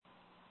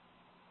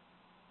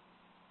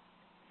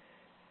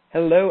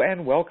Hello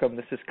and welcome.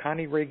 This is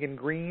Connie Reagan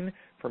Green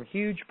from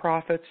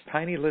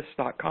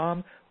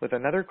HugeProfitsTinyList.com with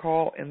another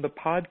call in the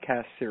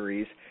podcast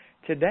series.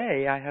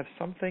 Today I have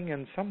something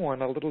and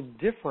someone a little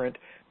different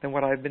than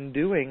what I've been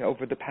doing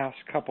over the past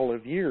couple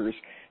of years.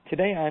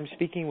 Today I'm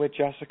speaking with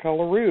Jessica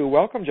Larrew.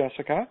 Welcome,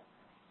 Jessica.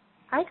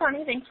 Hi,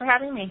 Connie. Thanks for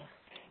having me.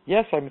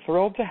 Yes, I'm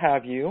thrilled to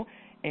have you.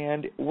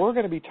 And we're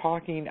going to be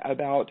talking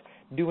about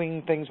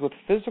doing things with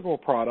physical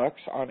products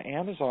on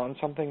Amazon,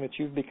 something that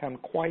you've become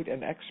quite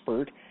an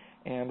expert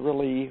and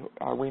really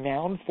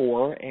renowned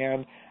for,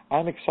 and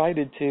I'm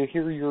excited to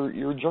hear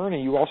your journey.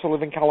 You also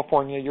live in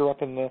California. You're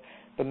up in the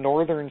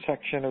northern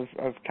section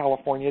of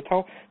California.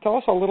 Tell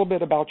us a little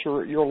bit about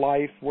your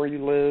life, where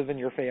you live, and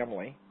your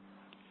family.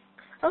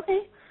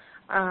 Okay.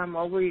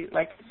 Well,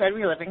 like I said,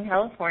 we live in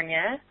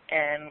California,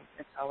 and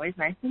it's always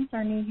nice and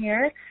sunny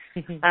here.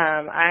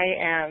 I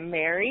am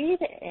married,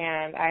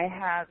 and I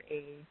have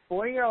a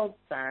 4-year-old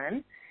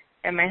son.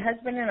 And my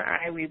husband and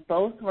I, we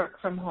both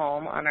work from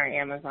home on our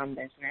Amazon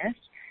business.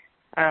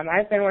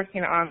 I've been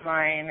working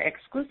online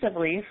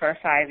exclusively for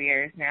 5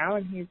 years now,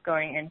 and he's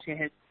going into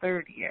his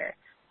 3rd year.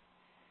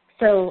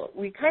 So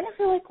we kind of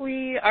feel like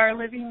we are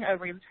living a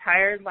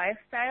retired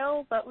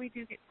lifestyle, but we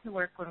do get to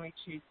work when we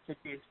choose to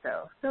do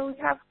so. So we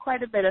have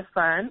quite a bit of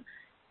fun.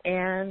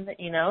 And,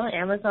 you know,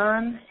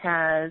 Amazon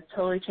has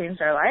totally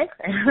changed our life.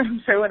 And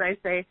I'm sure when I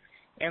say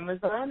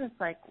Amazon, it's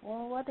like,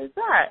 well, what is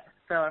that?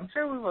 So I'm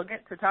sure we will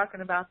get to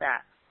talking about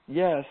that.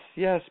 Yes,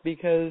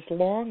 because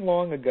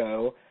long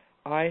ago,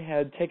 I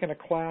had taken a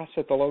class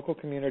at the local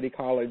community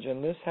college,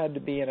 and this had to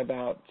be in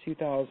about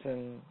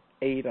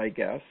 2008, I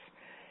guess,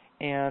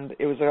 and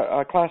it was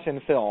a class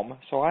in film.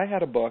 So I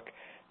had a book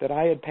that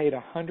I had paid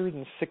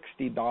 $160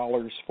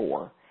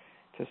 for,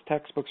 because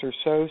textbooks are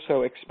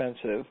so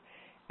expensive,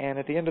 and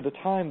at the end of the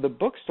time, the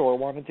bookstore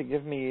wanted to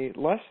give me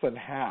less than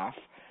half.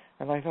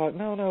 And I thought,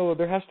 no,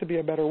 there has to be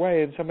a better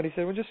way. And somebody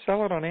said, well, just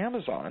sell it on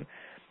Amazon.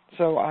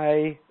 So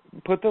I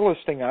put the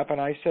listing up, and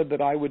I said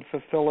that I would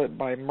fulfill it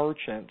by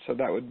merchant, so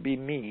that would be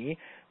me,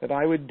 that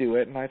I would do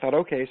it. And I thought,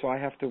 okay, so I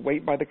have to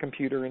wait by the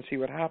computer and see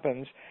what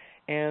happens.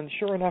 And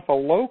sure enough, a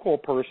local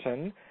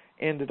person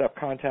ended up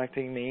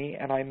contacting me,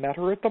 and I met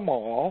her at the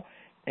mall.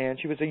 And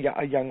she was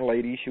a young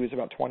lady. She was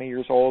about 20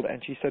 years old.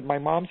 And she said, my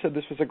mom said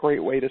this was a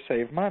great way to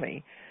save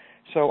money.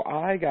 So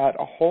I got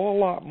a whole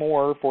lot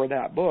more for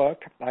that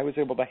book. I was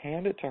able to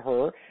hand it to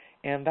her,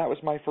 and that was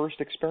my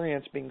first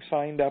experience being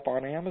signed up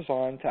on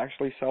Amazon to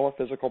actually sell a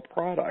physical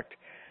product.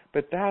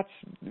 But that's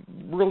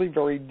really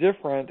very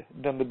different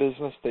than the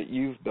business that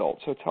you've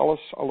built. So tell us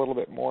a little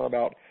bit more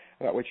about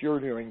what you're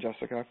doing,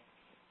 Jessica.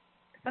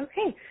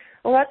 Okay.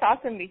 Well, that's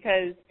awesome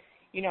because,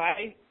 you know,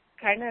 I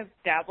kind of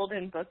dabbled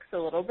in books a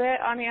little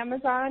bit on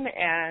Amazon,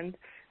 and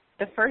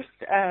the first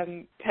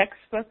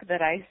textbook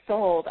that I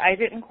sold, I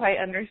didn't quite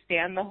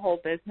understand the whole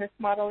business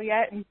model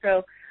yet, and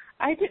so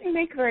I didn't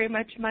make very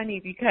much money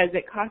because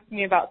it cost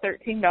me about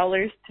 $13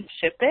 to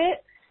ship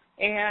it,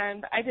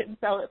 and I didn't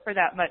sell it for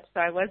that much,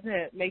 so I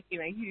wasn't making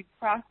a huge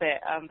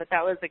profit, but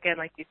that was, again,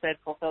 like you said,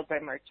 fulfilled by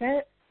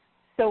merchant.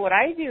 So what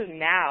I do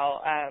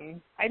now,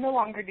 I no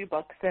longer do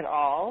books at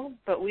all,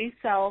 but we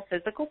sell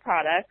physical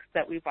products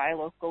that we buy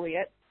locally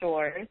at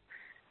stores.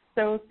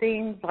 So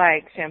things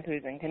like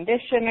shampoos and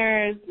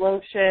conditioners,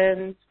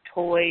 lotions,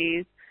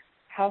 toys,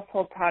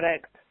 household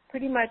products,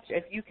 pretty much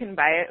if you can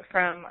buy it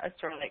from a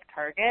store like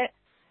Target,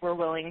 we're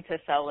willing to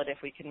sell it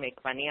if we can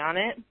make money on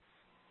it.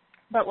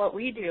 But what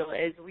we do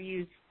is we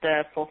use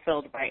the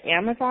Fulfilled by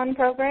Amazon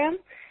program,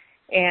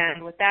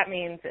 and what that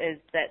means is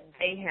that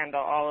they handle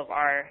all of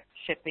our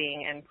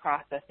shipping and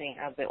processing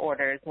of the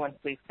orders once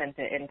we've sent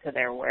it into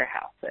their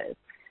warehouses.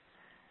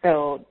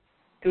 So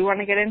do we want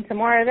to get into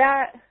more of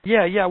that?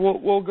 Yeah.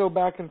 We'll go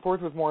back and forth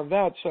with more of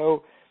that.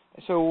 So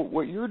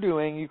what you're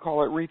doing, you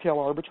call it retail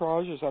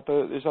arbitrage. Is that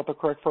the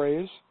correct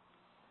phrase?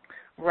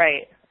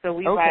 Right. So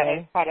we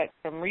buy products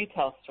from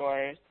retail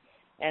stores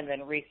and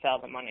then resell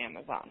them on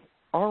Amazon.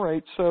 All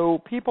right. So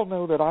people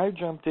know that I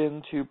jumped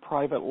into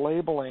private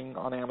labeling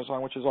on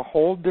Amazon, which is a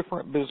whole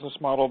different business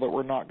model that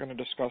we're not going to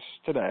discuss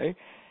today.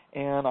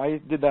 And I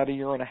did that a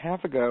year and a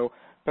half ago,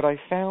 but I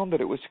found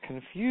that it was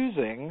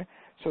confusing.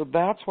 So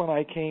that's when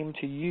I came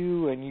to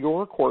you and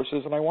your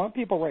courses, and I want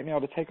people right now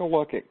to take a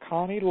look at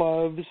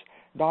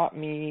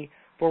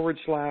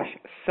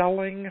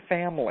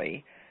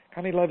ConnieLoves.me/sellingfamily,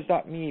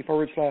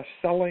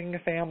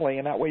 ConnieLoves.me/sellingfamily,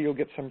 and that way you'll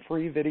get some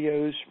free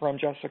videos from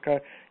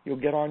Jessica. You'll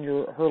get on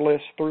her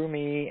list through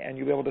me, and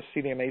you'll be able to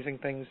see the amazing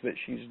things that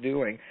she's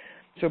doing.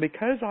 So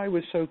because I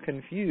was so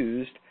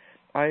confused,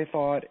 I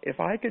thought if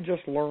I could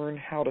just learn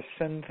how to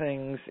send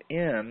things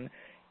in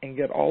and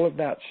get all of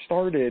that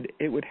started,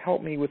 it would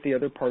help me with the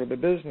other part of the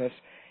business.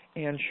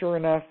 And sure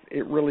enough,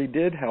 it really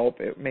did help.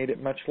 It made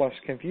it much less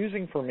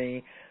confusing for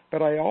me.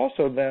 But I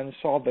also then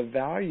saw the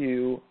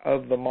value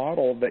of the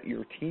model that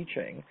you're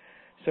teaching.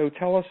 So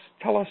tell us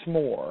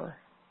more.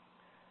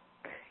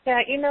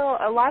 Yeah, you know,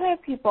 a lot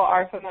of people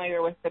are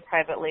familiar with the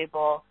private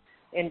label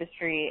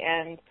industry,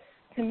 and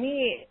to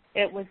me,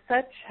 it was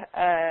such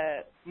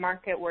a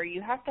market where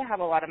you have to have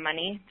a lot of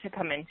money to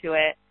come into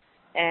it.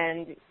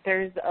 and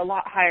there's a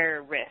lot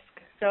higher risk.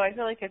 So I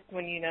feel like it's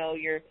when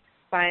you're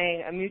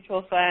buying a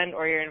mutual fund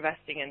or you're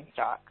investing in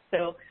stocks.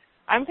 So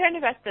I'm kind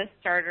of at the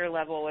starter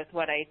level with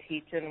what I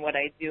teach and what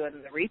I do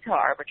in the retail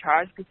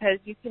arbitrage, because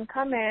you can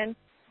come in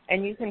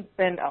and you can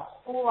spend a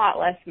whole lot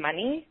less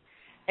money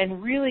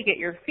and really get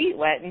your feet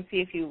wet and see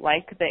if you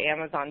like the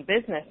Amazon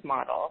business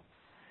model.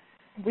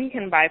 We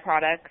can buy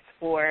products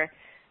for,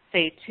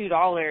 say,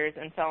 $2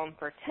 and sell them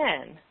for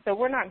 $10. So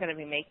we're not going to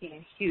be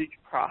making huge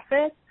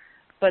profits,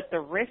 but the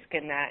risk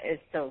in that is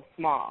so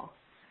small.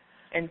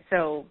 And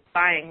so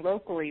buying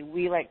locally,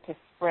 we like to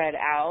spread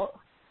out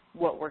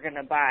what we're going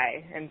to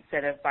buy.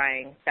 Instead of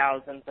buying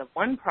thousands of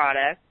one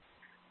product,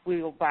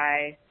 we will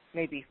buy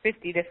maybe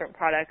 50 different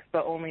products,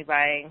 but only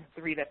buying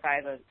 3 to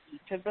 5 of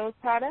each of those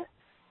products.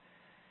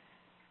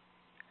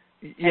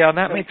 Yeah, and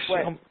that makes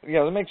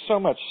so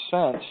much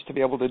sense to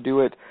be able to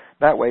do it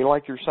that way.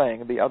 Like you're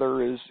saying, the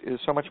other is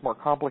so much more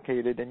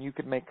complicated, and you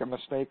could make a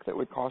mistake that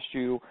would cost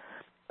you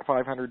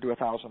 $500 to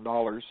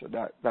 $1,000.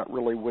 That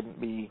really wouldn't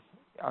be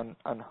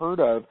unheard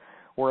of.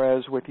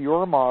 Whereas with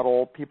your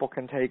model, people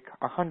can take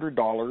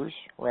 $100,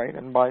 right,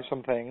 and buy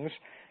some things,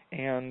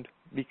 and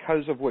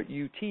because of what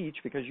you teach,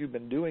 because you've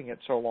been doing it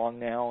so long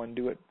now and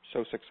do it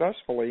so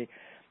successfully,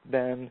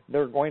 then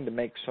they're going to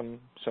make some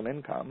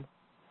income.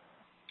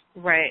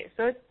 Right.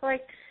 So it's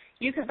like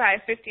you could buy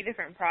 50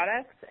 different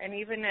products, and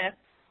even if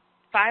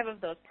 5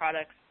 of those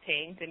products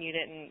tanked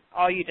and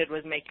all you did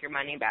was make your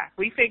money back.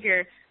 We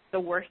figure the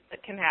worst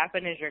that can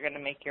happen is you're going to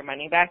make your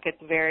money back. It's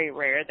very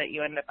rare that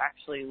you end up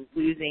actually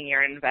losing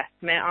your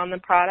investment on the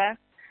product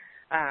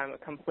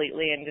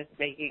completely and just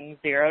making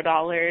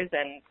 $0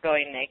 and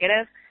going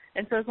negative.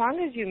 And so as long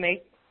as you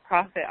make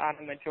profit on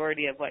a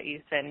majority of what you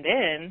send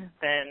in,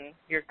 then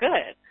you're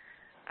good.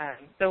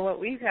 So what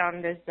we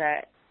found is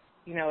that,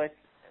 it's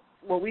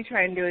what we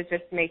try and do is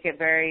just make it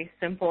very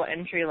simple,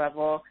 entry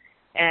level,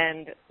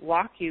 and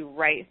walk you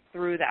right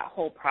through that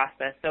whole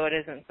process so it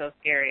isn't so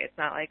scary. It's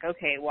not like,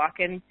 okay, walk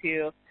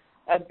into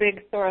a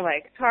big store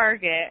like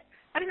Target.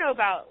 I don't know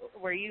about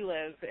where you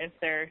live, if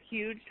they're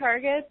huge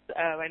Targets.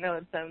 I know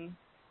in some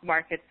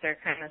markets they're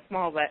kind of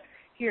small, but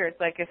here it's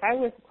like if I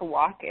was to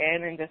walk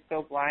in and just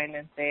go blind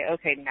and say,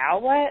 okay, now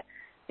what?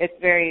 It's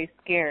very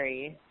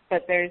scary.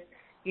 But there's,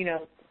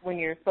 when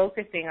you're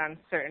focusing on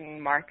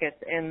certain markets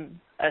in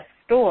a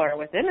store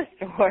within a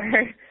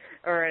store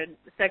or a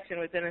section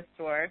within a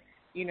store,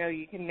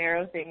 you can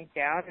narrow things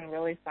down and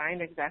really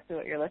find exactly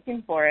what you're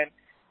looking for. And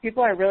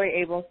people are really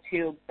able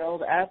to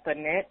build up a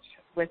niche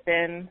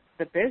within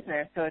the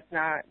business, so it's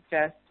not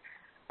just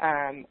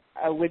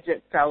a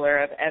widget seller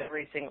of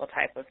every single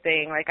type of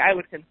thing. Like, I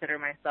would consider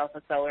myself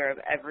a seller of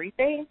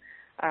everything,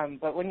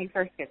 but when you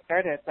first get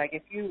started, it's like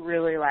if you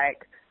really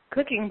like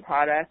cooking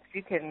products,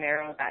 you can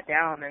narrow that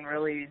down and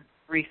really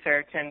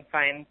research and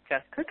find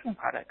just cooking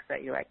products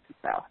that you like to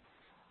sell.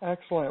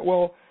 Excellent.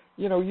 Well,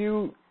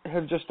 you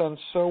have just done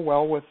so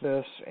well with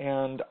this,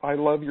 and I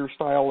love your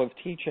style of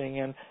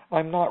teaching, and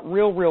I'm not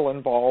real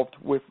involved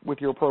with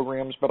your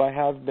programs, but I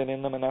have been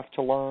in them enough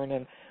to learn,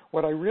 and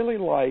what I really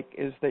like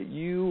is that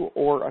you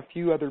or a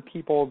few other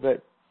people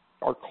that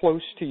are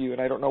close to you,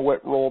 and I don't know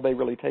what role they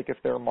really take, if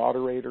they're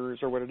moderators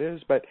or what it is,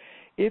 but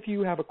if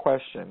you have a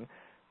question,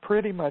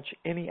 pretty much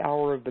any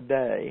hour of the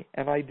day,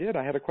 and I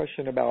had a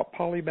question about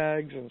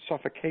polybags and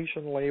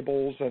suffocation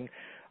labels and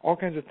all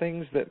kinds of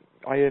things that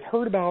I had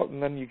heard about,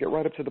 and then you get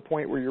right up to the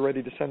point where you're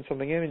ready to send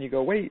something in and you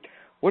go, wait,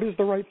 what is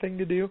the right thing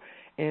to do?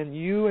 And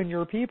you and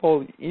your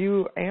people,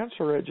 you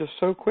answer it just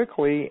so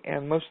quickly,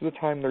 and most of the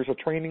time there's a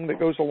training that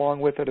goes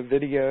along with it, a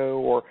video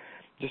or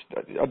just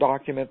a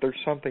document, there's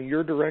something.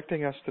 You're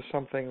directing us to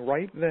something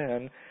right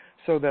then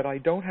so that I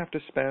don't have to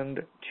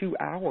spend 2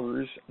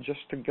 hours just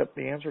to get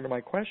the answer to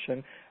my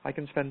question. I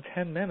can spend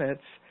 10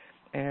 minutes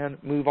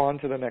and move on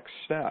to the next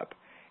step.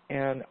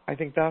 And I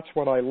think that's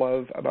what I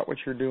love about what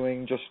you're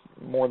doing just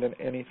more than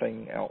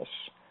anything else.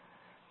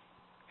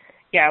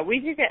 Yeah, we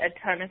do get a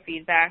ton of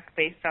feedback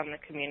based on the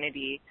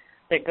community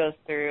that goes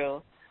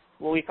through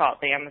what we call it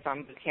the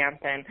Amazon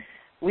Bootcamp. And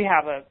we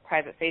have a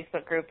private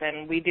Facebook group,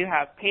 and we do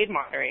have paid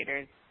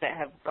moderators that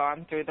have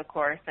gone through the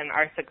course and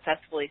are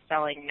successfully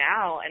selling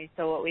now. And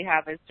so what we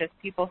have is just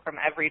people from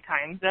every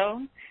time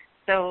zone.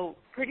 So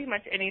pretty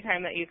much any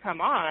time that you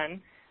come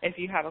on, if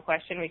you have a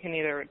question, we can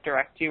either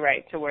direct you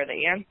right to where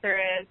the answer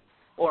is,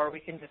 or we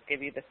can just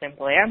give you the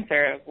simple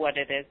answer of what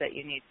it is that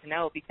you need to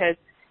know. Because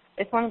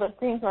it's one of those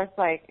things where it's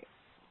like,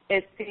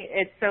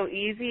 it's so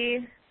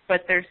easy,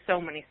 but there's so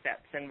many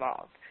steps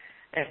involved.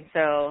 And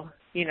so,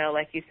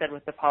 like you said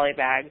with the poly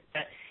bags,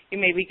 you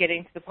may be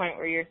getting to the point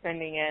where you're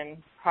sending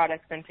in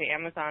products into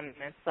Amazon, and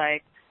it's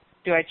like,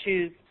 do I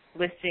choose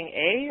listing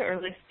A or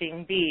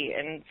listing B?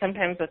 And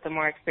sometimes with the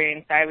more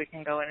experienced eye, we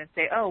can go in and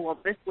say, oh, well,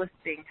 this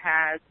listing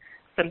has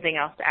something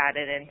else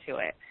added into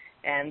it,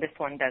 and this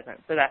one doesn't,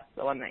 so that's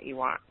the one that you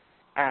want.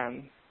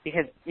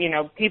 Because,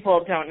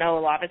 people don't know a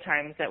lot of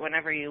times that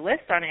whenever you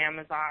list on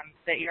Amazon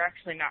that you're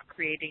actually not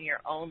creating your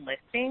own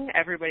listing.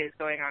 Everybody's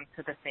going on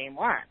to the same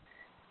one.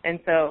 And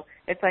so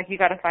it's like you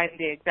got to find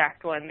the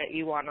exact one that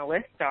you want to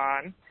list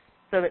on,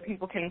 so that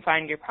people can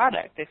find your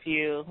product. If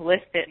you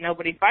list it,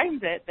 nobody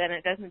finds it, then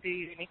it doesn't do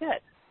you any good.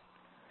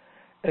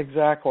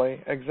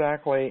 Exactly.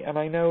 And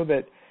I know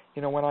that,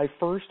 when I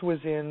first was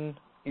in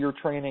your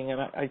training, and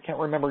I can't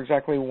remember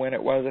exactly when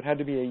it was, it had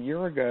to be a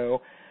year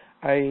ago,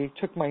 I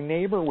took my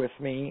neighbor with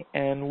me,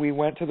 and we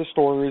went to the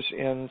stores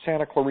in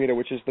Santa Clarita,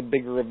 which is the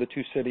bigger of the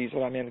two cities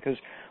that I'm in, because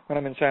when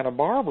I'm in Santa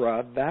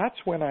Barbara, that's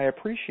when I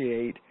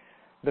appreciate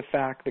the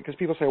fact that, because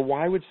people say,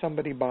 why would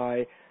somebody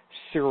buy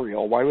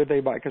cereal? Why would they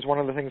buy, because one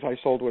of the things I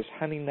sold was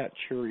Honey Nut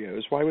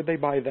Cheerios. Why would they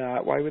buy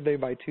that? Why would they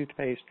buy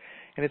toothpaste?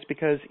 And it's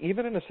because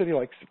even in a city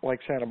like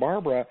Santa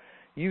Barbara,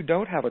 you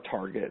don't have a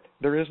Target.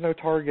 There is no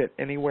Target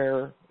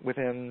anywhere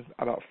within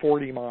about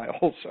 40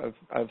 miles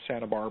of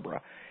Santa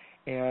Barbara.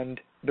 And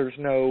there's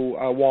no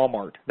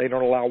Walmart. They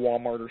don't allow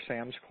Walmart or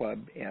Sam's Club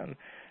in.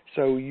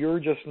 So you're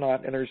just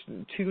not, and there's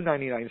 2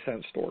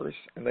 99-cent stores,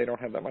 and they don't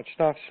have that much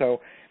stuff.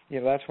 So,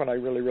 that's when I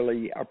really,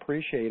 really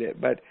appreciate it.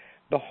 But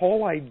the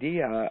whole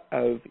idea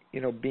of,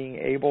 being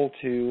able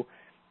to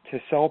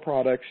sell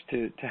products,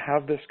 to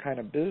have this kind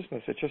of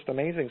business, it's just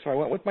amazing. So I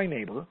went with my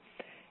neighbor,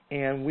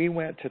 and we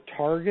went to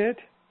Target,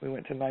 we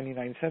went to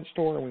 99-cent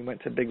store, and we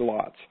went to Big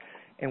Lots.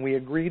 And we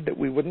agreed that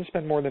we wouldn't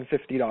spend more than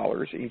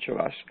 $50 each of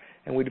us,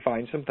 and we'd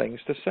find some things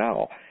to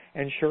sell.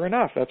 And sure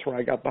enough, that's where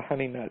I got the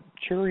Honey Nut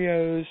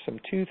Cheerios, some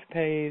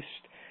toothpaste.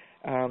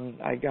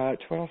 I got,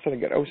 what else did I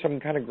get? Some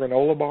kind of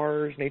granola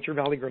bars, Nature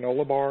Valley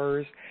granola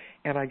bars.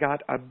 And I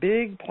got a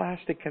big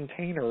plastic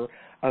container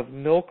of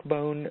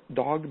Milk-Bone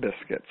dog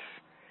biscuits.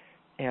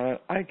 And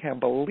I can't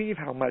believe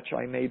how much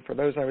I made for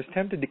those. I was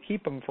tempted to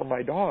keep them for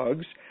my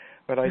dogs,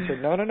 but I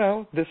said,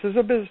 no, this is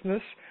a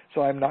business,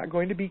 so I'm not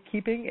going to be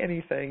keeping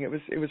anything. It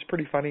was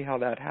pretty funny how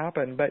that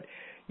happened. But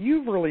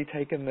you've really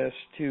taken this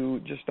to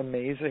just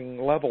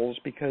amazing levels,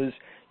 because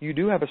you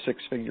do have a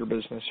 6-figure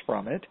business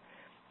from it.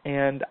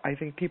 And I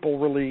think people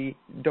really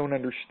don't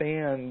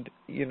understand,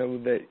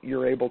 that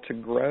you're able to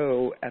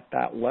grow at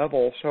that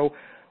level. So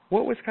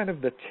what was kind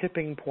of the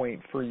tipping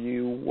point for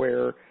you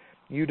where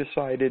you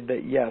decided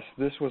that, yes,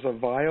 this was a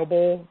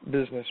viable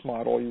business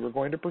model, you were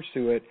going to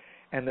pursue it,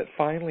 and that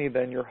finally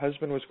then your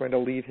husband was going to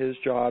leave his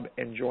job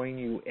and join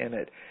you in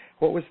it?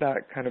 What was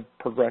that kind of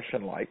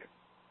progression like?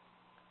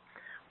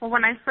 Well,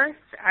 when I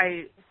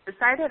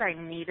decided I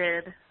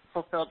needed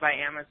Fulfilled by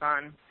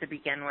Amazon to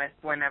begin with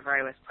whenever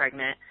I was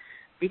pregnant,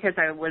 because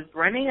I was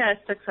running a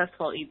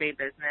successful eBay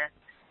business.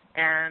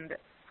 And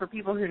for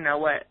people who know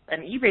what an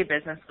eBay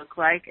business looks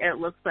like, it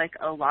looks like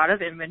a lot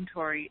of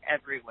inventory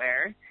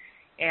everywhere.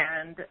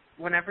 And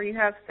whenever you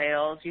have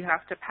sales, you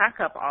have to pack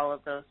up all of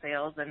those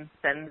sales and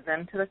send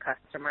them to the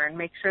customer and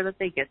make sure that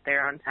they get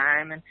there on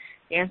time and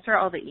answer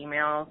all the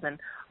emails and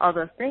all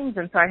those things.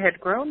 And so I had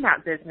grown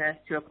that business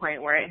to a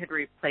point where it had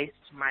replaced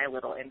my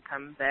little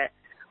income that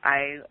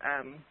I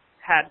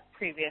had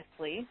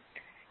previously.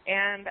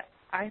 And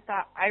I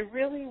thought, I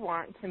really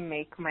want to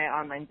make my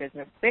online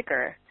business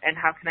bigger, and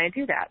how can I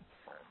do that?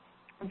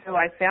 And so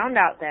I found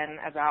out then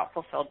about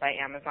Fulfilled by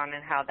Amazon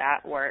and how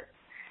that works.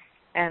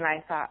 And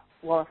I thought,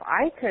 well, if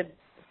I could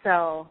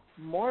sell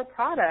more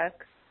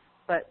products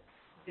but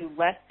do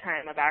less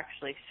time of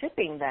actually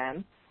shipping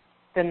them,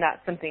 then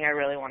that's something I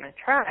really want to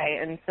try.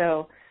 And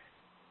so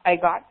I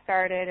got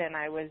started, and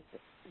I was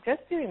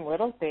just doing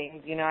little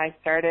things. I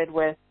started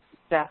with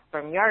stuff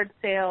from yard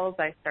sales.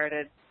 I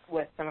started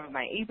with some of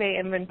my eBay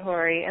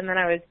inventory. And then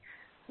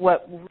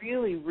what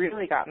really,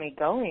 really got me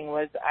going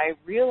was I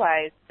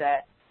realized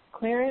that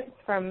clearance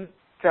from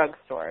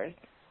drugstores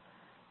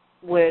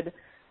would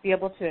be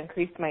able to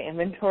increase my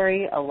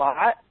inventory a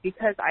lot,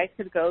 because I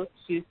could go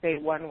to, say,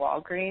 one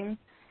Walgreens,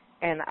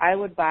 and I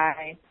would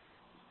buy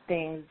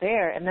things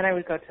there, and then I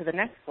would go to the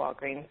next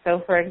Walgreens.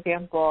 So, for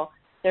example,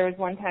 there was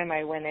one time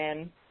I went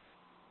in,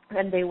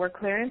 and they were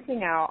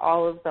clearancing out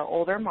all of the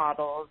older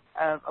models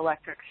of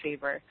electric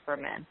shavers for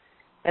men,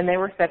 and they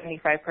were 75%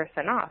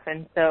 off.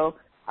 And so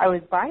I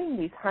was buying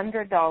these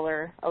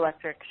 $100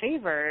 electric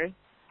shavers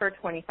for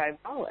 $25.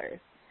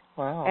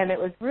 Wow. And it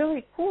was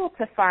really cool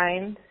to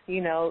find,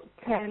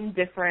 10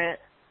 different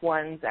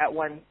ones at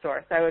one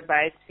store. So I would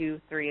buy 2,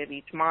 3 of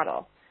each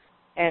model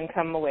and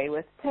come away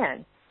with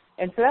 10.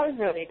 And so that was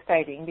really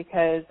exciting,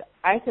 because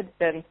I could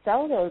then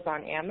sell those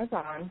on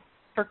Amazon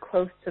for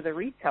close to the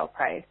retail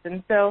price.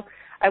 And so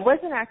I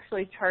wasn't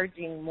actually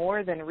charging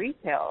more than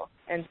retail.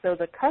 And so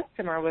the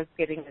customer was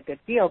getting a good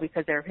deal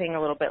because they were paying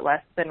a little bit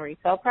less than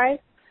retail price.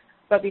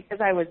 But because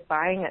I was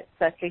buying at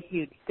such a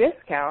huge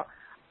discount,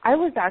 I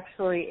was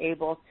actually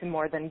able to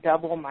more than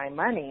double my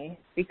money,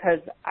 because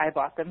I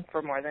bought them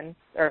for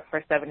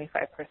for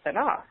 75%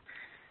 off.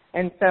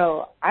 And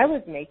so I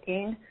was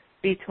making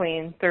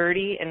between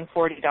 $30 and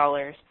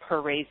 $40 per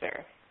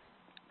razor.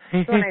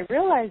 So when I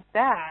realized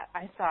that,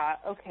 I thought,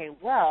 okay,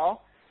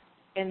 well,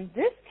 in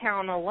this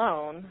town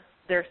alone,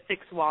 there's 6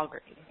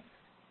 Walgreens.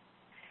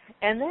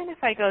 And then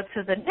if I go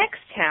to the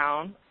next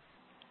town,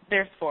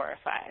 there's 4 or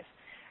 5.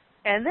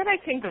 And then I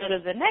can go to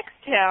the next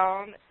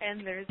town,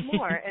 and there's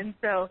more. And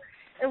so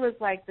it was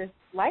like this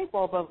light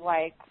bulb of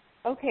like,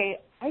 okay,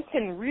 I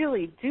can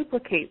really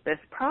duplicate this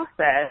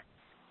process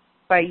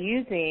by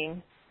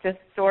using just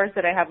stores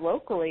that I have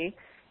locally,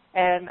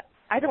 and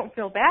I don't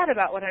feel bad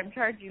about what I'm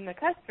charging the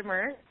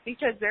customer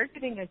because they're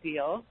getting a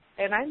deal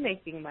and I'm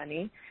making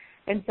money.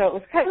 And so it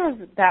was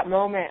kind of that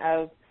moment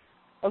of,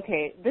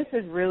 okay, this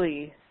is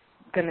really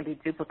going to be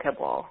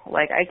duplicable.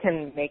 Like, I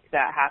can make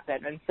that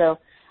happen. And so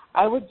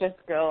I would just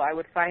go, I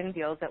would find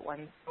deals at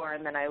one store,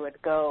 and then I would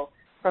go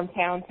from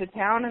town to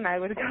town, and I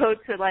would go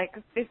to like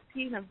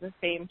 15 of the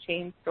same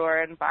chain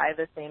store and buy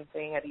the same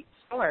thing at each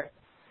store.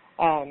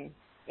 And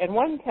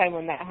one time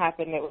when that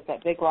happened, it was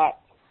at Big Lots,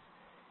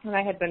 and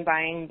I had been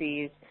buying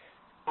these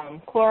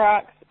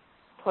Clorox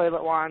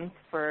toilet wands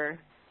for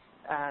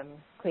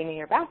cleaning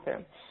your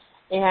bathroom.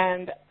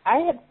 And I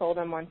had sold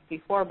them once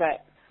before,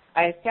 but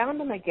I found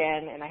them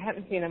again, and I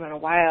hadn't seen them in a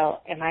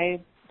while, and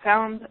I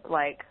found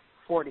like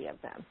 40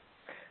 of them.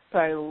 So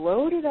I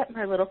loaded up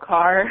my little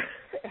car,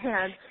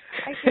 and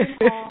I came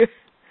home,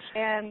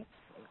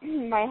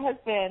 and my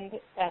husband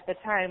at the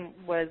time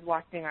was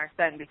watching our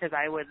son because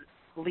I would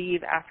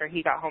leave after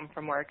he got home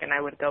from work, and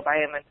I would go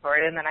buy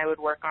inventory, and then I would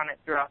work on it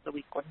throughout the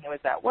week when he was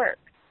at work,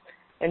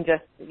 and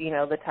just,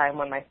 the time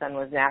when my son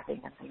was napping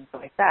and things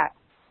like that.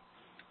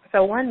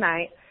 So one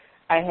night,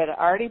 I had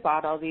already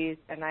bought all these,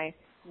 and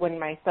when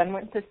my son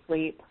went to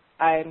sleep,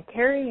 I'm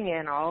carrying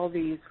in all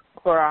these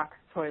Clorox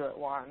toilet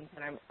wands,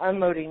 and I'm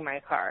unloading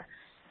my car.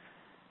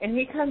 And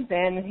he comes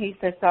in, and he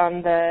sits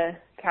on the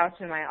couch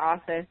in my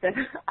office, and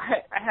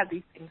I have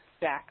these things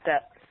stacked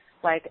up,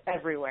 like,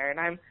 everywhere. And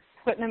I'm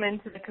putting them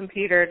into the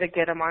computer to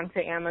get them onto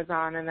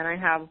Amazon, and then I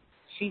have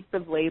sheets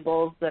of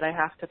labels that I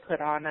have to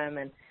put on them.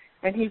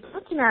 And he's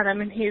looking at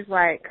them, and he's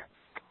like,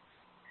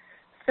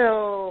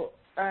 so,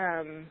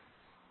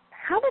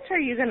 how much are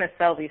you going to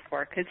sell these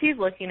for? Because he's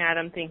looking at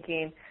them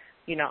thinking,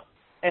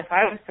 if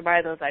I was to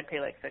buy those, I'd pay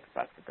like $6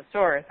 at the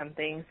store or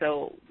something.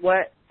 So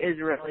what is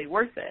really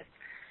worth it?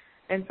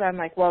 And so I'm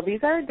like, well, these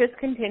are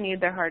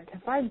discontinued. They're hard to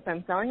find. So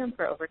I'm selling them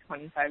for over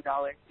 $25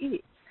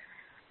 each.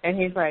 And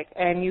he's like,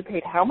 and you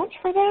paid how much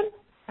for them?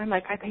 I'm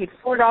like, I paid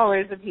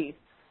 $4 a piece.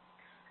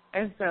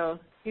 And so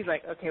he's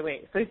like, okay,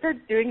 wait. So he starts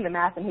doing the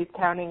math, and he's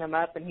counting them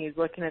up, and he's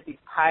looking at these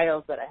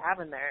piles that I have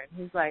in there.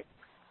 And he's like,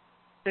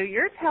 so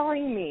you're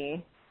telling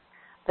me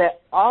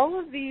that all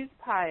of these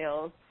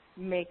piles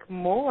make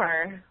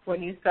more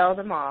when you sell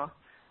them all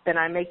than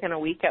I make in a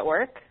week at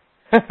work?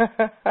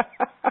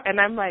 And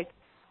I'm like,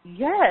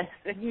 yes.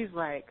 And he's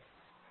like,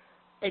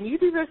 and you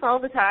do this all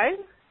the time?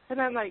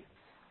 And I'm like,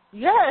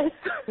 yes.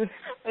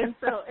 And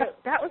so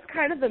that was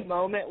kind of the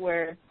moment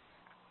where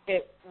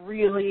it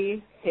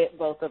really hit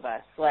both of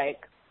us.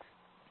 Like,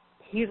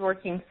 he's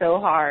working so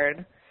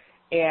hard,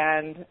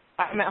 and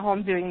I'm at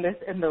home doing this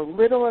in the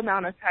little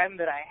amount of time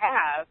that I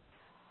have.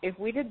 If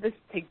we did this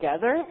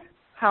together,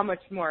 how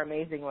much more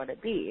amazing would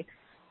it be?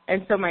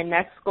 And so my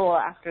next goal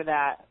after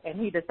that, and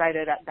he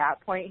decided at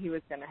that point he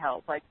was going to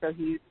help. Like, so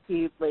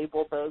he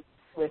labeled those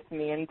with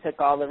me and took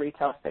all the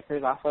retail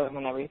stickers off of them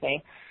and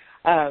everything.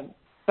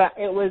 But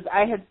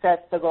I had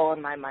set the goal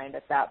in my mind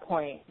at that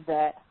point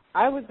that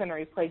I was going to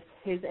replace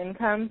his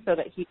income so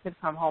that he could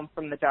come home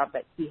from the job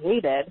that he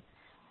hated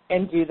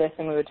and do this,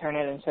 and we would turn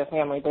it into a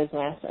family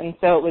business. And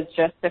so it was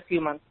just a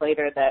few months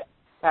later that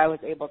I was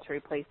able to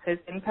replace his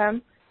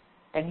income.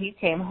 And he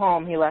came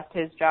home. He left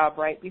his job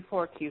right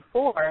before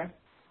Q4,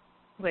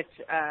 which,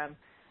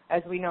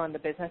 as we know in the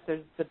business, is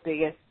the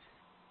biggest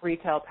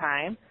retail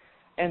time.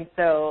 And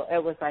so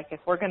it was like, if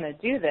we're going to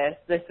do this,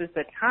 this is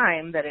the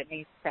time that it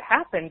needs to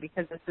happen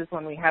because this is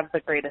when we have the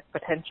greatest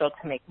potential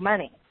to make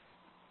money.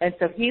 And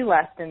so he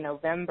left in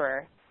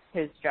November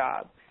his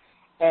job,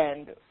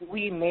 and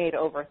we made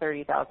over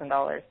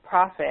 $30,000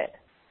 profit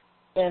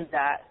in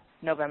that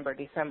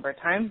November-December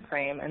time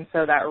frame. And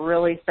so that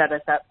really set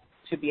us up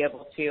to be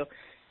able to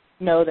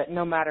know that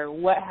no matter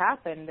what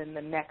happened in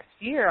the next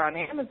year on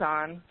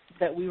Amazon,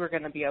 that we were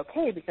going to be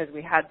okay because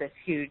we had this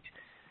huge,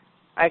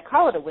 I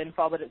call it a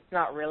windfall, but it's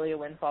not really a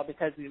windfall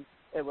because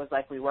it was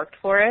like we worked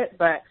for it,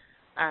 but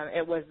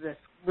it was this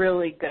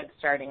really good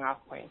starting off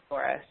point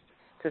for us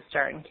to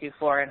start in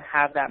Q4 and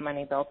have that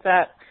money built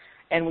up.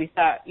 And we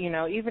thought,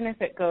 even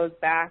if it goes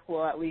back,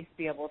 we'll at least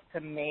be able to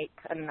make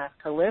enough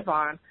to live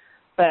on.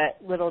 But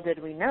little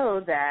did we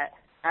know that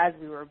as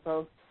we were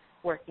both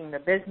working the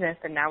business,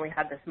 and now we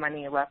had this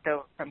money left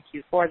over from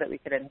Q4 that we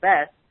could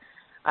invest,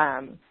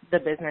 the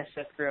business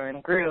just grew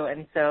and grew.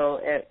 And so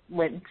it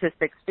went to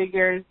 6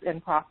 figures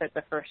in profit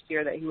the first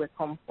year that he was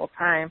home full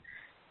time.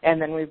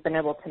 And then we've been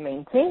able to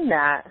maintain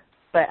that,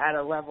 but at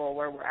a level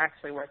where we're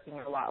actually working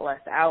a lot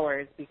less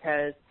hours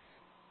because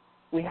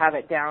we have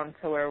it down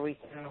to where we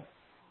can,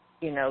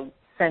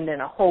 send in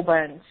a whole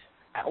bunch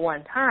at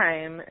one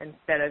time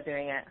instead of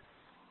doing it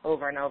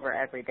over and over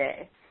every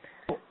day.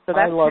 So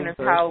that's kind of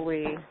how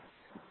we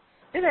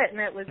did it, and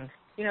it was,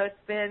 it's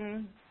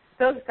been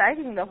so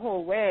exciting the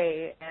whole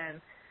way,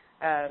 and,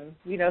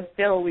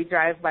 still we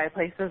drive by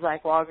places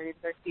like Walgreens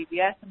or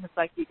CVS, and it's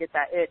like you get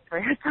that itch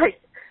where it's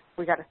like,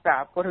 we got to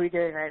stop. What are we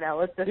doing right now?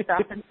 Let's just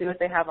stop and see what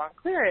they have on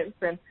clearance.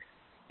 And,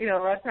 a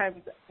lot of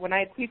times when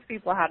I teach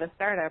people how to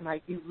start, I'm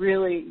like, you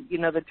really,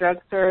 the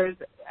drugstores,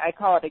 I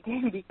call it a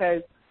game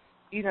because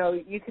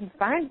you can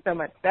find so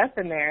much stuff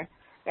in there.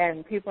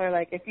 And people are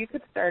like, if you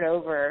could start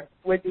over,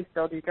 would you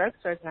still do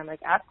drugstores? And I'm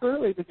like,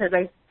 absolutely, because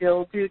I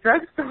still do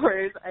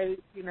drugstores.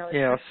 It's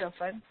just so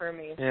fun for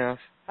me. Yes.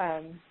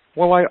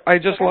 Well, I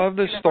just love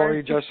this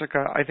story, hard.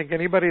 Jessica. I think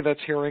anybody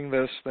that's hearing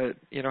this that,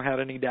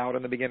 had any doubt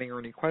in the beginning or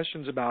any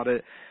questions about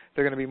it,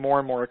 they're going to be more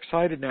and more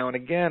excited now. And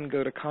again,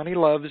 go to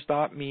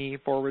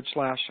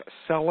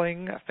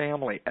ConnieLoves.me/selling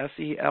family,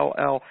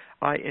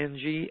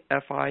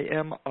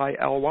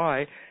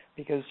 SELLINGFIMILY,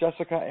 because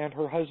Jessica and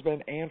her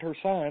husband and her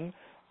son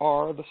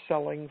are the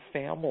selling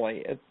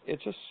family.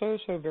 It's just so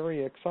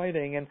very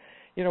exciting. And,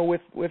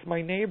 with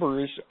my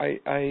neighbors,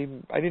 I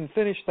didn't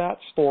finish that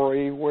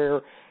story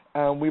where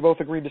we both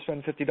agreed to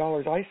spend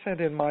 $50. I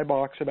sent in my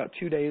box about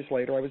 2 days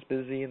later. I was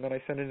busy, and then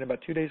I sent in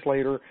about 2 days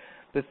later.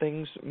 The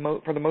things,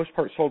 for the most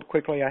part, sold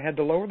quickly. I had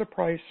to lower the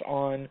price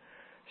on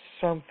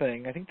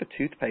something. I think the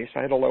toothpaste.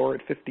 I had to lower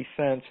it 50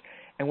 cents.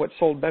 And what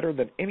sold better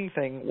than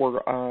anything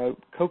were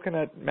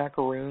coconut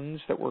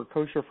macaroons that were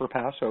kosher for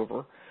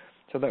Passover.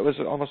 So that was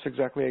almost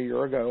exactly a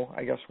year ago,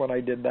 I guess, when I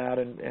did that,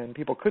 and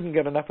people couldn't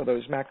get enough of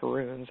those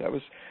macaroons. That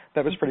was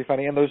pretty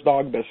funny. And those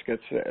dog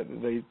biscuits,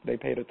 they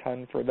paid a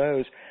ton for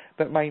those.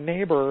 But my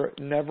neighbor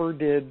never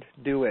did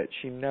do it.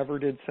 She never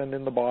did send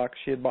in the box.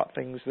 She had bought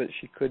things that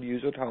she could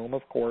use at home,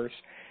 of course.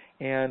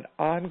 And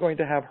I'm going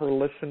to have her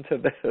listen to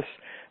this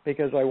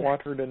because I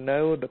want her to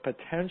know the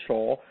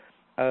potential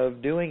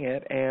of doing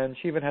it. And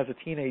she even has a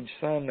teenage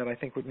son that I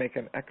think would make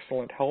an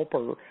excellent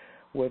helper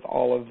with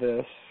all of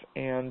this.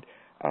 And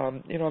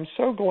I'm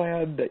so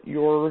glad that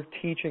you're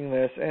teaching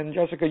this. And,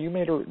 Jessica, you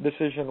made a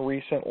decision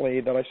recently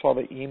that I saw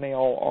the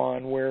email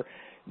on where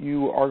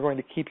you are going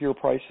to keep your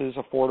prices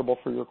affordable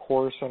for your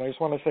course. And I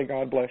just want to say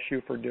God bless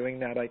you for doing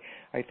that. I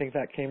think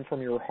that came from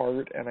your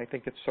heart, and I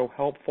think it's so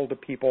helpful to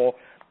people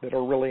that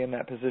are really in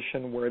that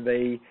position where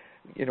they,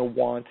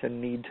 want and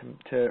need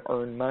to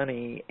earn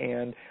money.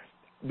 And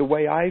the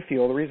way I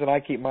feel, the reason I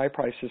keep my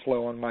prices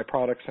low on my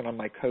products and on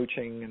my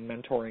coaching and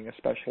mentoring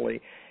especially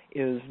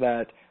is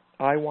that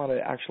I want to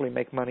actually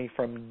make money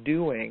from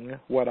doing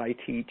what I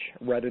teach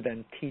rather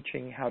than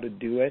teaching how to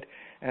do it.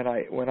 And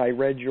when I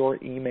read your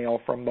email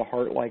from the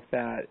heart like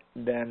that,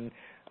 then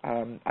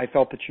I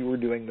felt that you were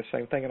doing the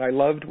same thing. And I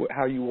loved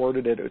how you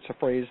worded it. It's a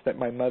phrase that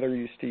my mother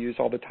used to use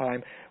all the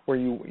time where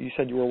you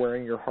said you were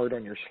wearing your heart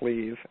on your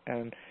sleeve.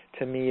 And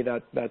to me,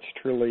 that's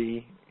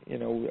truly,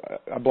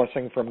 a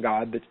blessing from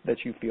God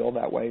that you feel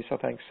that way. So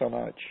thanks so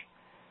much.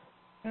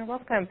 You're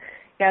welcome.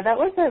 Yeah, that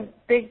was a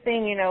big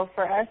thing,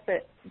 for us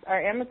that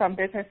our Amazon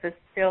business is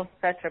still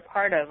such a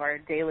part of our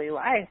daily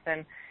life.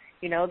 And,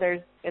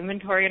 there's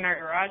inventory in our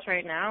garage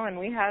right now, and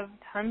we have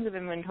tons of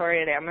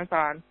inventory at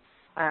Amazon.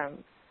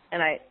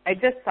 And I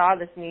just saw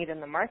this need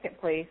in the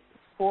marketplace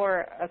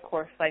for a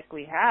course like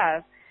we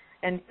have.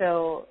 And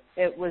so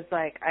it was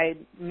like I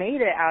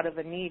made it out of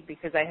a need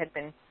because I had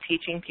been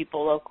teaching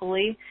people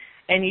locally,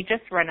 and you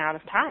just run out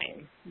of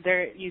time.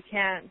 You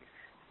can't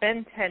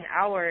spend 10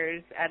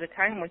 hours at a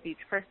time with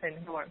each person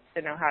who wants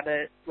to know how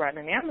to run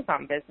an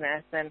Amazon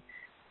business. And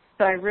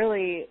so I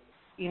really,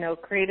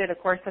 created a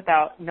course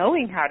without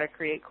knowing how to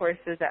create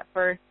courses at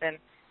first. And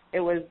it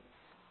was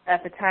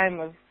at the time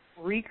of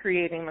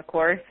recreating the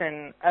course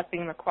and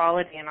upping the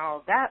quality and all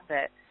of that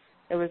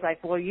it was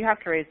like, well, you have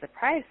to raise the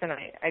price. And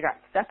I got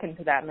stuck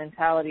into that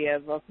mentality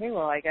of, okay,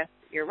 well, I guess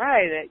you're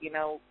right. That, you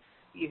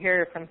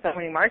hear from so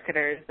many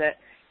marketers that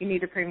you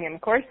need a premium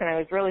course. And I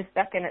was really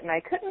stuck in it, and I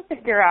couldn't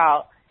figure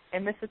out.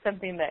 And this is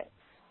something that,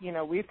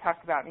 we've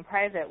talked about in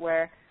private,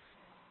 where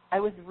I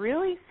was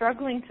really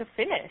struggling to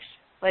finish.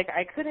 Like,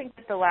 I couldn't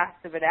get the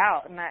last of it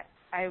out. And I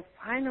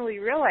finally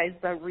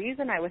realized the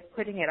reason I was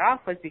putting it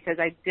off was because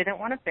I didn't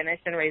want to finish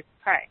and raise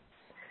the price.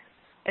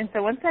 And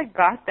so once I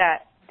got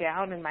that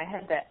down in my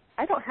head that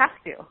I don't have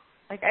to.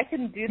 Like, I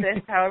can do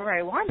this however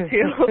I want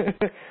to.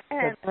 And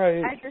that's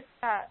right. I just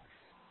thought,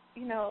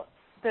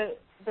 the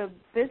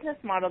business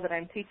model that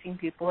I'm teaching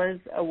people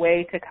is a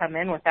way to come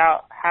in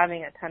without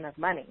having a ton of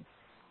money.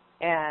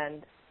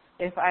 And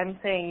if I'm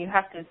saying you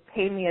have to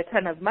pay me a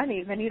ton of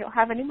money, then you don't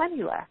have any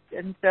money left.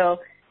 And so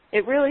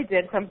it really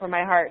did come from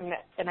my heart,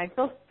 and I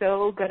feel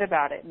so good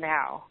about it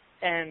now.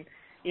 And,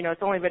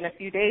 it's only been a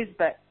few days,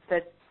 but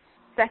the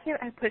second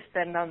I pushed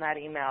send on that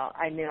email,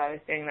 I knew I was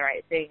doing the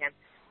right thing.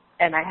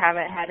 And I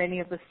haven't had any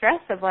of the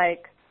stress of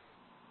like,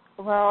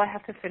 well, I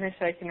have to finish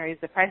so I can raise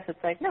the price.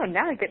 It's like, no,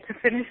 now I get to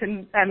finish,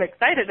 and I'm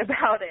excited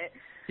about it.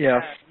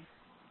 Yes.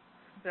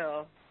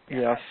 Yeah,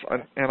 yes,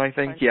 and I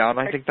think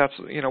that's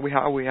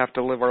how we have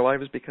to live our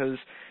lives, because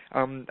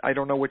I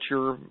don't know what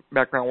your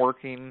background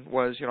working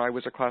was. I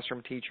was a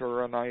classroom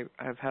teacher, and I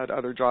have had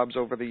other jobs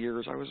over the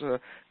years. I was a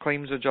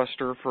claims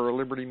adjuster for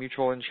Liberty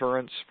Mutual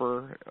Insurance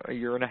for a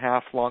year and a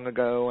half long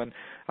ago, and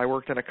I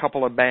worked in a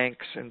couple of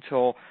banks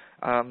until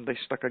they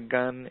stuck a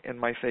gun in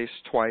my face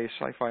twice.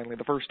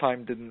 The first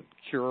time didn't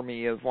cure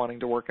me of wanting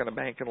to work in a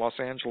bank in Los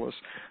Angeles.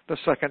 The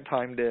second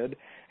time did,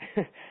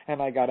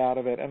 and I got out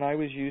of it. And I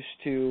was used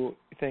to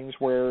things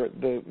where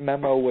the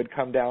memo would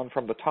come down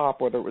from the top,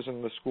 whether it was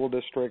in the school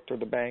district or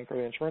the bank or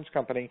the insurance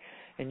company,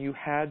 and you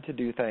had to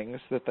do things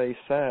that they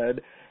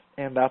said,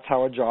 and that's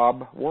how a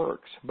job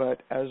works.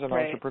 But as an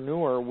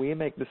entrepreneur, we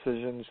make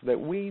decisions that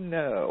we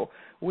know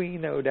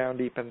down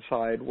deep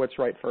inside what's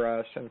right for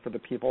us and for the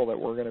people that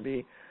we're going to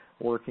be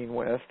working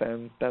with,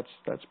 and that's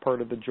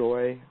part of the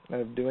joy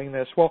of doing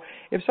this. Well,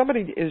 if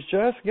somebody is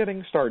just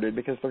getting started,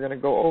 because they're going to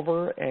go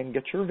over and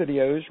get your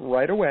videos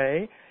right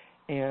away,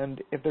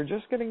 and if they're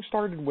just getting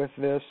started with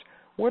this,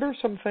 what are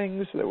some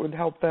things that would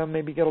help them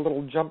maybe get a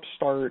little jump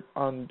start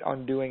on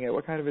doing it?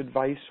 What kind of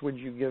advice would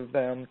you give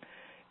them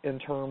in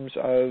terms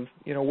of,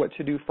 what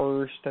to do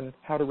first and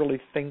how to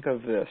really think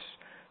of this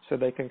so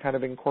they can kind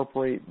of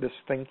incorporate this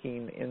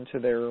thinking into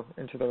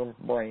their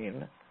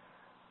brain?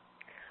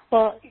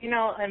 Well, in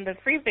the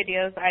free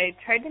videos, I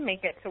tried to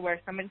make it to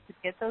where somebody could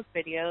get those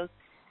videos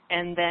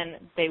and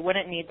then they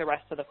wouldn't need the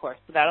rest of the course.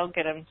 So that'll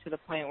get them to the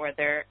point where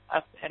they're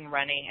up and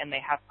running and they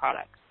have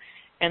products.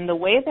 And the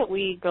way that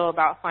we go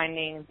about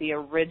finding the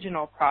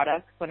original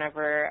products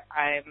whenever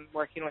I'm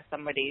working with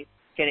somebody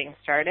getting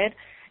started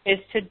is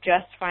to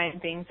just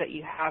find things that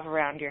you have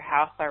around your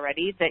house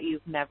already that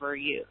you've never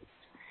used.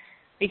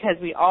 Because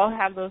we all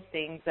have those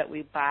things that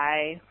we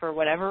buy for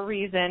whatever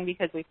reason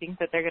because we think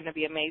that they're going to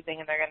be amazing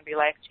and they're going to be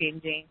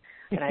life-changing.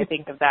 And I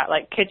think of that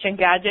like kitchen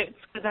gadgets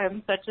because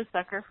I'm such a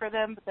sucker for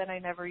them, but then I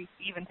never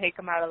even take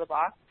them out of the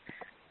box.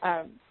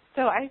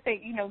 So I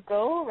think,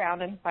 go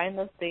around and find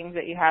those things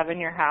that you have in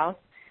your house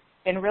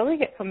and really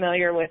get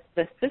familiar with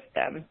the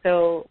system.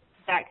 So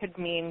that could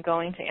mean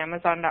going to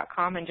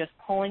Amazon.com and just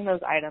pulling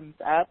those items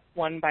up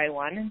one by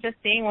one and just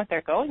seeing what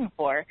they're going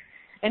for.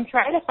 And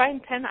try to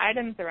find 10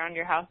 items around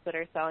your house that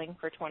are selling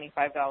for $25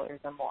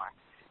 or more.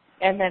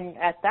 And then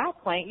at that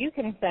point, you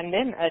can send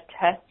in a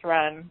test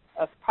run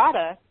of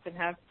products and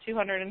have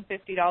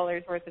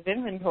 $250 worth of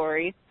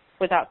inventory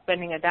without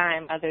spending a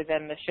dime other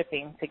than the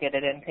shipping to get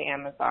it into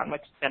Amazon,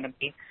 which is going to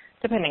be,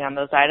 depending on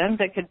those items,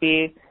 it could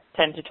be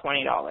 $10 to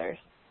 $20.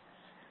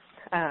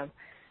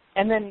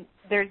 And then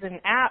there's an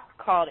app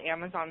called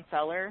Amazon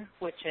Seller,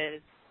 which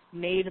is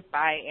made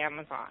by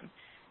Amazon.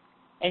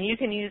 And you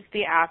can use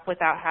the app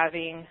without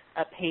having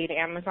a paid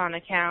Amazon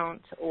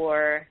account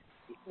or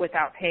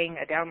without paying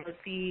a download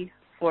fee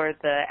for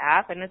the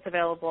app, and it's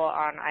available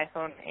on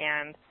iPhone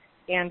and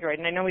Android.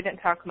 And I know we didn't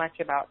talk much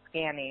about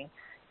scanning,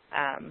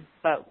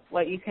 but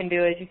what you can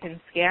do is you can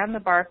scan the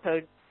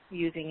barcode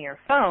using your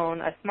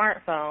phone, a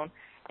smartphone,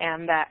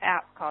 and that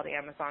app called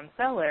Amazon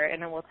Seller,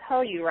 and it will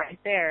tell you right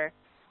there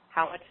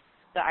how much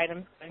the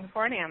item's going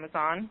for on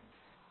Amazon.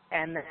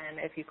 And then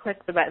if you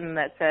click the button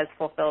that says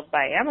Fulfilled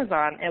by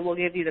Amazon, it will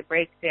give you the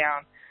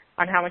breakdown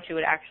on how much you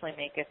would actually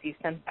make if you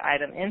sent the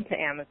item into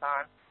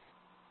Amazon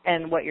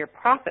and what your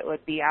profit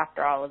would be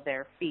after all of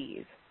their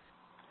fees.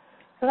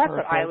 So that's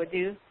what I would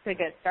do to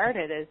get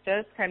started is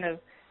just kind of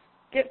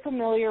get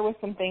familiar with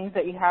some things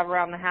that you have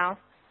around the house,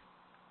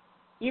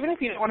 even if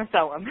you don't want to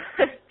sell them,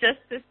 just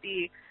to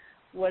see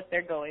what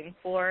they're going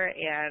for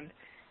and,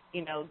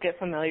 get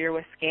familiar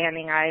with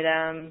scanning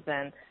items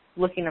and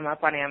looking them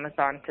up on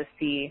Amazon to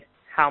see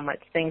how much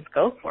things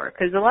go for.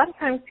 Because a lot of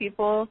times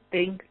people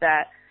think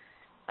that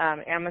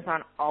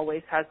Amazon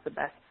always has the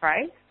best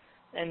price,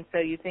 and so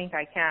you think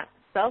I can't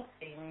sell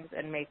things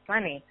and make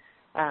money.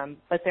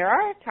 But there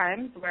are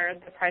times where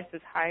the price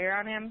is higher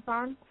on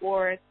Amazon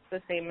or it's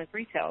the same as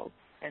retail.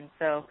 And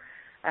so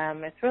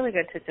it's really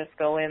good to just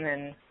go in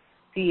and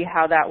see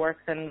how that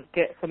works and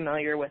get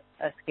familiar with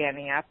a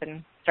scanning app.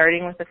 And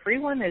starting with the free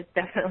one is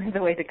definitely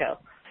the way to go.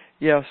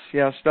 Yes,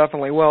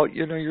 definitely. Well,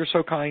 you're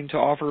so kind to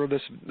offer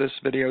this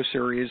video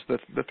series,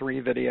 the 3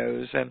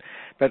 videos,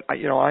 but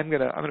I'm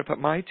gonna put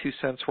my 2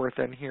 cents worth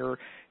in here.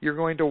 You're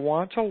going to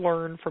want to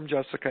learn from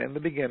Jessica in the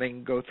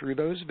beginning. Go through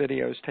those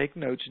videos, take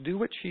notes, do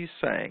what she's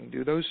saying,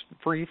 do those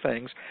free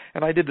things.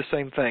 And I did the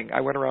same thing. I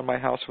went around my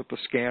house with the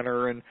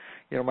scanner, and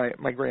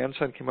my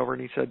grandson came over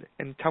and he said,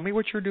 "And tell me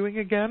what you're doing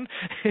again."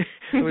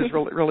 It was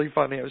really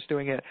funny. I was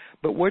doing it.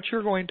 But what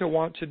you're going to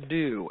want to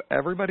do,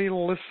 everybody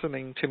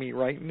listening to me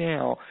right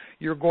now,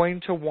 you're going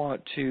to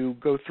want to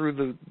go through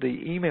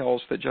the emails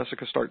that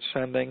Jessica starts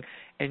sending,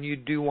 and you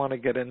do want to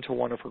get into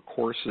one of her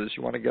courses.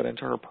 You want to get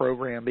into her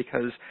program,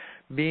 because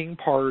being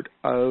part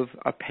of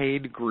a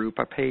paid group,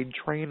 a paid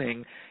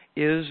training,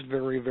 is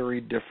very,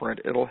 very different.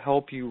 It'll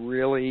help you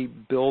really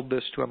build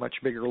this to a much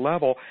bigger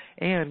level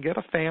and get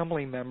a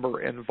family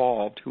member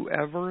involved,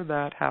 whoever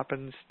that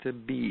happens to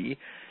be,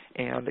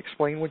 and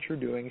explain what you're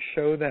doing,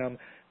 show them,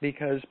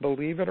 because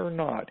believe it or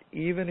not,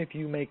 even if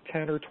you make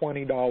 $10 or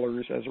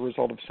 $20 as a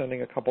result of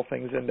sending a couple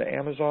things into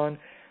Amazon,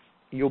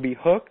 you'll be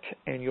hooked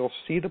and you'll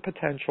see the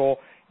potential,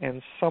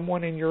 and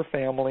someone in your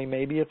family,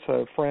 maybe it's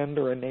a friend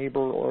or a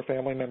neighbor or a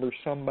family member,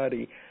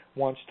 somebody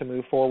wants to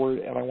move forward,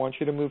 and I want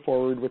you to move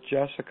forward with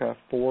Jessica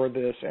for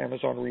this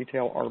Amazon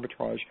retail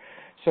arbitrage.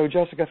 So,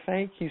 Jessica,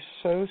 thank you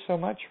so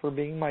much for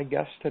being my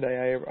guest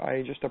today.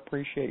 I just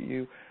appreciate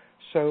you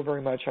so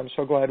very much. I'm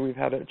so glad we've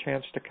had a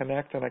chance to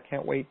connect, and I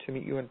can't wait to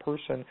meet you in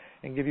person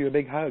and give you a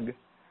big hug.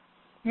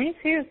 Me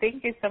too.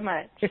 Thank you so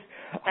much.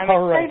 I'm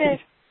All excited. Right.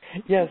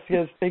 Yes,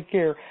 take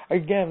care.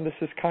 Again, this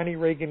is Connie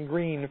Reagan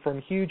Green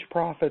from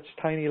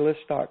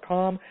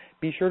HugeProfitsTinyList.com.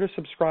 Be sure to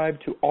subscribe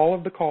to all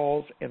of the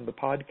calls in the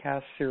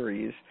podcast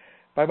series.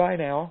 Bye-bye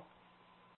now.